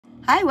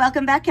Hi,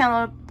 welcome back,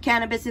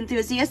 cannabis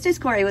enthusiast. It's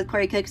Corey with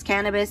Corey Cooks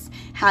Cannabis.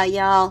 Hi,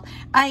 y'all.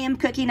 I am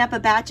cooking up a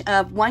batch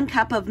of 1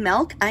 cup of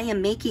milk. I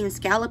am making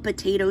scallop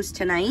potatoes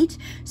tonight.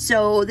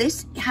 So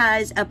this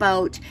has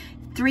about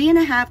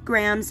 3.5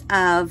 grams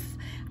of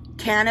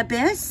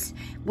cannabis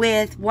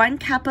with 1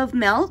 cup of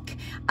milk.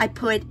 I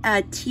put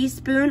a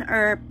teaspoon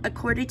or a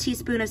 1/4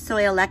 teaspoon of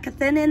soy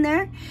lecithin in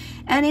there,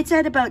 and it's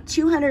at about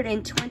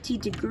 220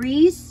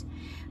 degrees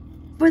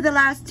for the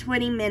last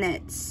 20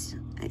 minutes.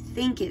 I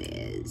think it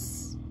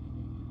is.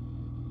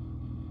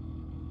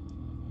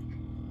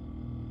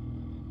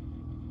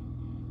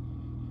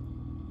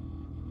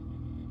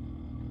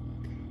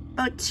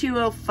 About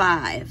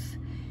 205.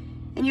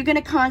 And you're going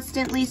to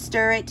constantly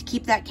stir it to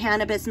keep that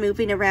cannabis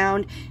moving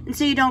around, and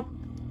so you don't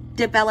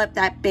develop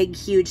that big,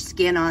 huge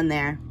skin on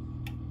there.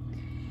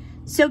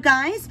 So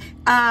guys,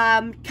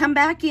 come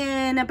back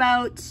in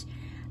about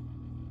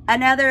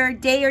another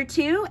day or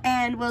two,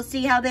 and we'll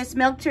see how this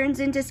milk turns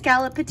into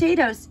scallop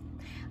potatoes.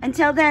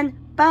 Until then,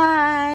 bye.